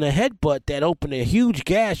engaging in a headbutt that opened a huge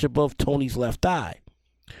gash above Tony's left eye.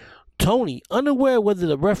 Tony, unaware whether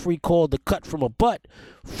the referee called the cut from a butt,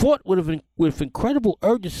 fought with incredible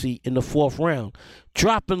urgency in the 4th round,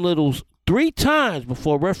 dropping Littles 3 times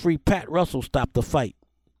before referee Pat Russell stopped the fight.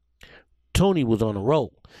 Tony was on a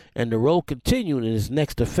roll, and the roll continued in his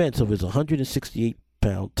next defense of his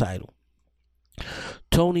 168-pound title.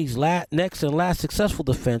 Tony's next and last successful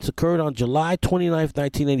defense occurred on July 29,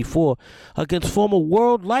 1984, against former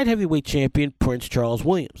world light heavyweight champion Prince Charles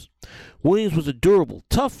Williams. Williams was a durable,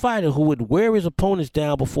 tough fighter who would wear his opponents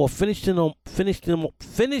down before finishing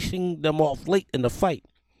them off late in the fight.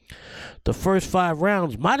 The first 5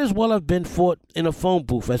 rounds might as well have been fought in a phone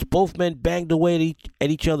booth, as both men banged away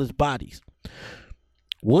at each other's bodies.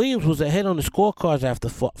 Williams was ahead on the scorecards after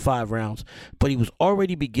 5 rounds, but he was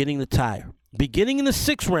already beginning to tire. Beginning in the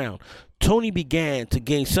 6th round, Tony began to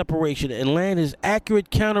gain separation and land his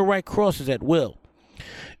accurate counter right crosses at will.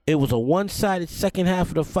 It was a one-sided second half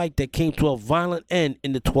of the fight that came to a violent end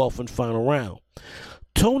in the 12th and final round.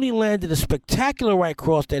 Tony landed a spectacular right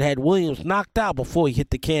cross that had Williams knocked out before he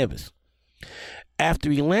hit the canvas. After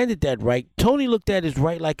he landed that right, Tony looked at his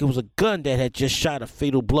right like it was a gun that had just shot a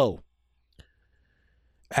fatal blow.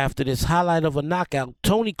 After this highlight of a knockout,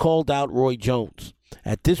 Tony called out Roy Jones.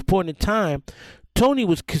 At this point in time, Tony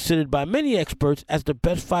was considered by many experts as the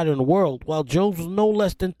best fighter in the world, while Jones was no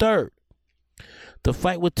less than third. The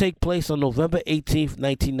fight would take place on November 18,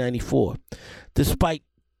 1994. Despite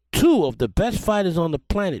 2 of the best fighters on the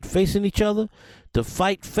planet facing each other, the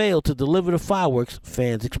fight failed to deliver the fireworks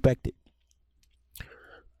fans expected.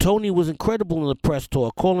 Tony was incredible in the press tour,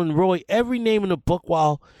 calling Roy every name in the book,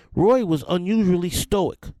 while Roy was unusually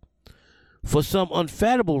stoic. For some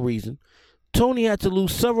unfathomable reason, Tony had to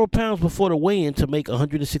lose several pounds before the weigh-in to make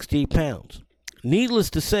 168 pounds. Needless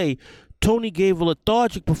to say, Tony gave a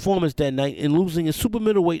lethargic performance that night in losing his super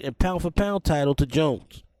middleweight and pound-for-pound title to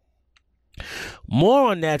Jones. More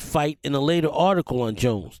on that fight in a later article on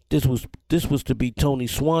Jones. This was to be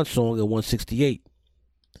Tony's swan song at 168.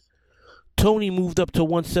 Tony moved up to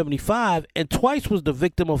 175 and twice was the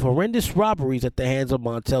victim of horrendous robberies at the hands of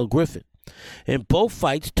Montel Griffin. In both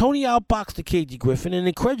fights, Tony outboxed the cagey Griffin and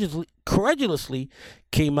incredulously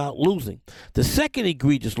came out losing. The second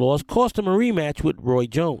egregious loss cost him a rematch with Roy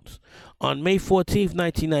Jones. On May 14,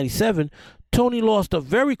 1997, Tony lost a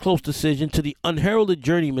very close decision to the unheralded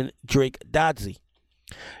journeyman Drake Dodsey.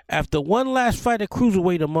 After one last fight at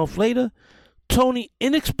cruiserweight a month later, Tony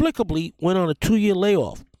inexplicably went on a 2-year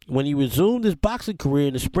layoff. When he resumed his boxing career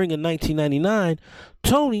in the spring of 1999,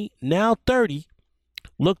 Tony, now 30,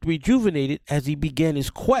 looked rejuvenated as he began his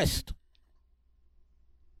quest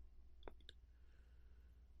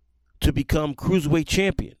to become cruiserweight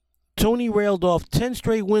champion. Tony railed off 10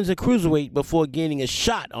 straight wins at cruiserweight before gaining a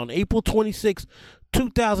shot on April 26,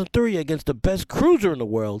 2003 against the best cruiser in the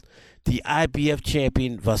world, the IBF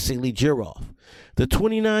champion Vasily Jirov. The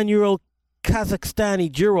 29-year-old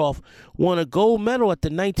Kazakhstani Jirov won a gold medal at the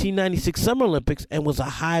 1996 Summer Olympics and was a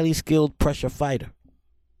highly skilled pressure fighter.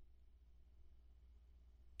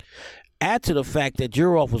 Add to the fact that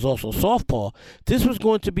Jirov was also southpaw, this was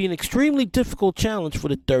going to be an extremely difficult challenge for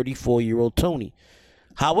the 34-year-old Tony.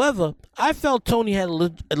 However, I felt Tony had a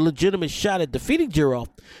legitimate shot at defeating Jirov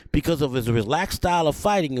because of his relaxed style of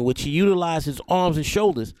fighting in which he utilized his arms and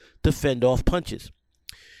shoulders to fend off punches.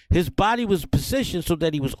 His body was positioned so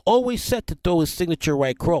that he was always set to throw his signature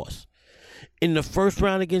right cross. In the first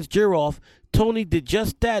round against Jirov, Tony did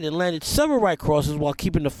just that and landed several right crosses while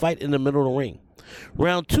keeping the fight in the middle of the ring.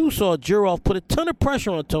 Round 2 saw Jirov put a ton of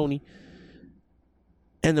pressure on Tony,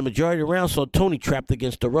 and the majority of the round saw Tony trapped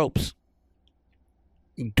against the ropes,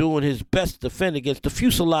 doing his best to defend against the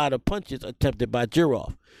fusillade of punches attempted by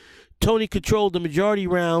Jirov. Tony controlled the majority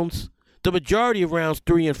of rounds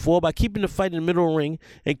 3 and 4 by keeping the fight in the middle of the ring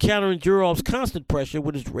and countering Jirov's constant pressure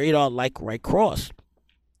with his radar-like right cross.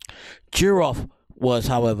 Jirov was,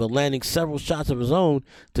 however, landing several shots of his own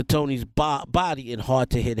to Tony's body and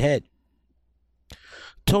hard-to-hit head.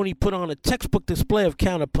 Tony put on a textbook display of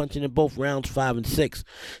counterpunching in both rounds 5 and 6.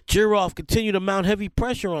 Jirov continued to mount heavy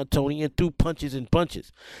pressure on Tony and threw punches in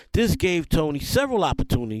bunches. This gave Tony several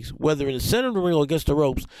opportunities, whether in the center of the ring or against the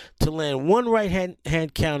ropes, to land one right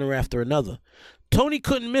hand counter after another. Tony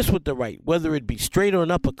couldn't miss with the right, whether it be straight or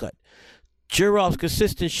an uppercut. Jirov's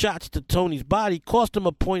consistent shots to Tony's body cost him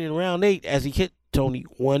a point in round 8 as he hit Tony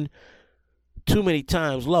one too many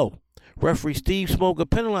times low. Referee Steve Smoger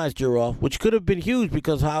penalized Jirov, which could have been huge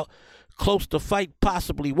because how close the fight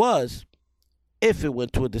possibly was if it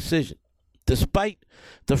went to a decision. Despite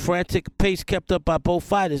the frantic pace kept up by both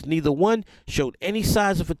fighters, neither one showed any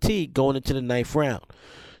signs of fatigue going into the 9th round.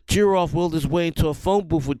 Jirov willed his way into a phone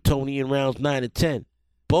booth with Tony in rounds 9 and 10.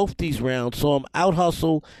 Both these rounds saw him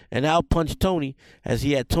out-hustle and out-punch Tony as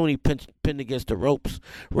he had Tony pinned against the ropes.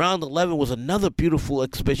 Round 11 was another beautiful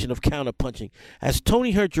exhibition of counter-punching as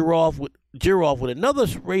Tony hurt Jirov Jirov with another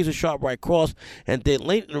razor-sharp right cross, and then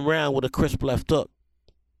late in the round with a crisp left hook.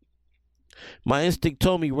 My instinct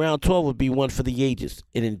told me round 12 would be one for the ages.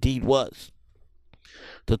 It indeed was.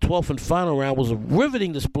 The 12th and final round was a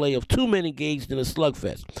riveting display of two men engaged in a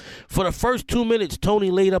slugfest. For the first 2 minutes, Tony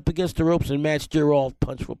laid up against the ropes and matched Jirov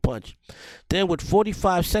punch for punch. Then, with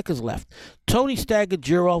 45 seconds left, Tony staggered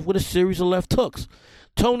Jirov with a series of left hooks.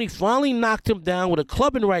 Tony finally knocked him down with a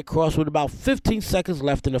clubbing right cross with about 15 seconds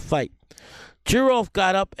left in the fight. Jirov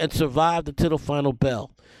got up and survived until the final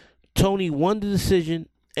bell. Tony won the decision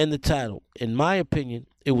and the title. In my opinion,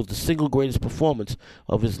 it was the single greatest performance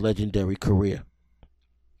of his legendary career.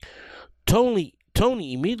 Tony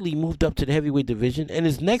immediately moved up to the heavyweight division, and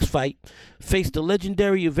his next fight faced the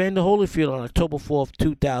legendary Evander Holyfield on October 4th,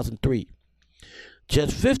 2003.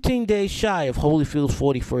 Just 15 days shy of Holyfield's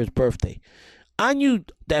 41st birthday. I knew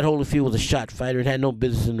that Holyfield was a shot fighter and had no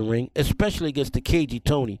business in the ring, especially against the cagey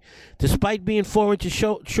Tony. Despite being 4 inches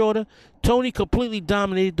shorter, Tony completely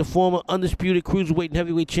dominated the former undisputed cruiserweight and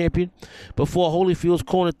heavyweight champion before Holyfield's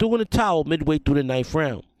corner threw in the towel midway through the 9th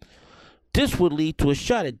round. This would lead to a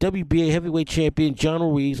shot at WBA heavyweight champion John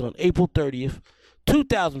Ruiz on April 30th,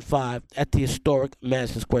 2005 at the historic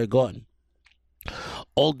Madison Square Garden.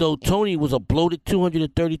 Although Tony was a bloated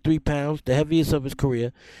 233 pounds, the heaviest of his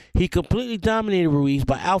career, he completely dominated Ruiz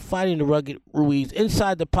by outfighting the rugged Ruiz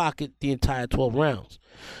inside the pocket the entire 12 rounds.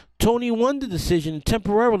 Tony won the decision and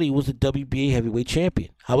temporarily was the WBA heavyweight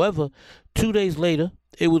champion. However, 2 days later,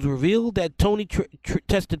 it was revealed that Tony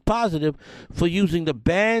tested positive for using the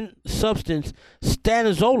banned substance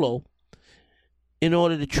stanozolol in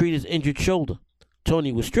order to treat his injured shoulder.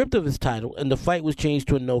 Tony was stripped of his title, and the fight was changed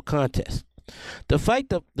to a no contest. Despite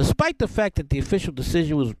the fact that the official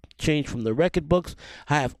decision was changed from the record books,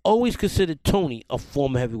 I have always considered Tony a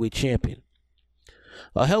former heavyweight champion.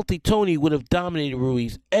 A healthy Tony would have dominated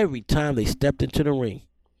Ruiz every time they stepped into the ring.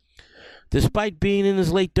 Despite being in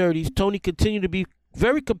his late 30s, Tony continued to be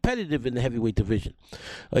very competitive in the heavyweight division.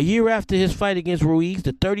 A year after his fight against Ruiz,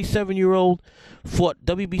 the 37-year-old fought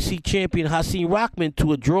WBC champion Hasim Rahman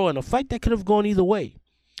to a draw in a fight that could have gone either way.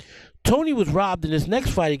 Tony was robbed in his next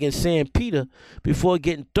fight against Sam Peter before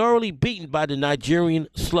getting thoroughly beaten by the Nigerian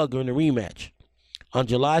slugger in the rematch. On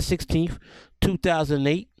July 16,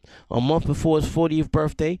 2008, a month before his 40th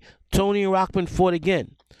birthday, Tony and Rahman fought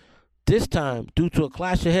again. This time, due to a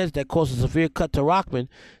clash of heads that caused a severe cut to Rahman,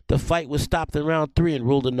 the fight was stopped in round 3 and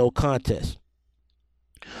ruled a no contest.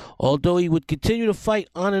 Although he would continue to fight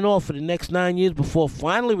on and off for the next 9 years before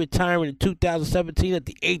finally retiring in 2017 at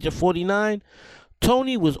the age of 49,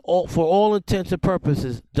 Tony was, for all intents and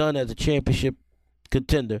purposes, done as a championship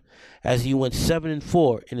contender, as he went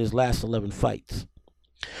 7-4 in his last 11 fights.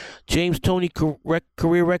 James Toney's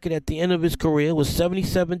career record at the end of his career was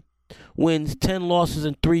 77 wins, 10 losses,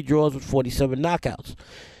 and 3 draws with 47 knockouts.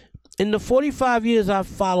 In the 45 years I've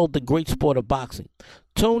followed the great sport of boxing,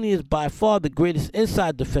 Tony is by far the greatest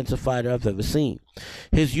inside defensive fighter I've ever seen.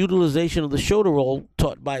 His utilization of the shoulder roll,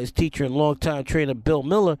 taught by his teacher and longtime trainer Bill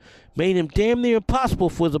Miller, made him damn near impossible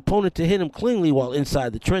for his opponent to hit him cleanly while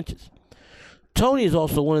inside the trenches. Tony is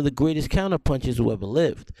also one of the greatest counterpunchers who ever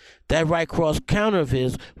lived. That right cross counter of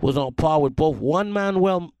his was on par with both Juan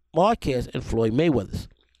Manuel Marquez and Floyd Mayweather's.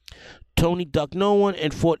 Tony ducked no one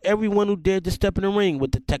and fought everyone who dared to step in the ring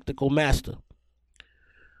with the technical master.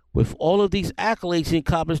 With all of these accolades he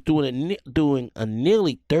accomplished during a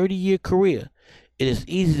nearly 30-year career, it is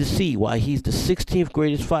easy to see why he's the 16th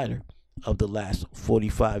greatest fighter of the last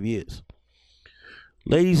 45 years.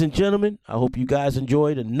 Ladies and gentlemen, I hope you guys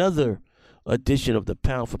enjoyed another edition of the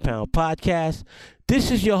Pound for Pound podcast.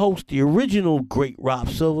 This is your host, the original great Rob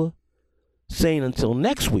Silver, saying until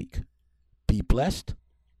next week, be blessed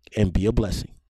and be a blessing.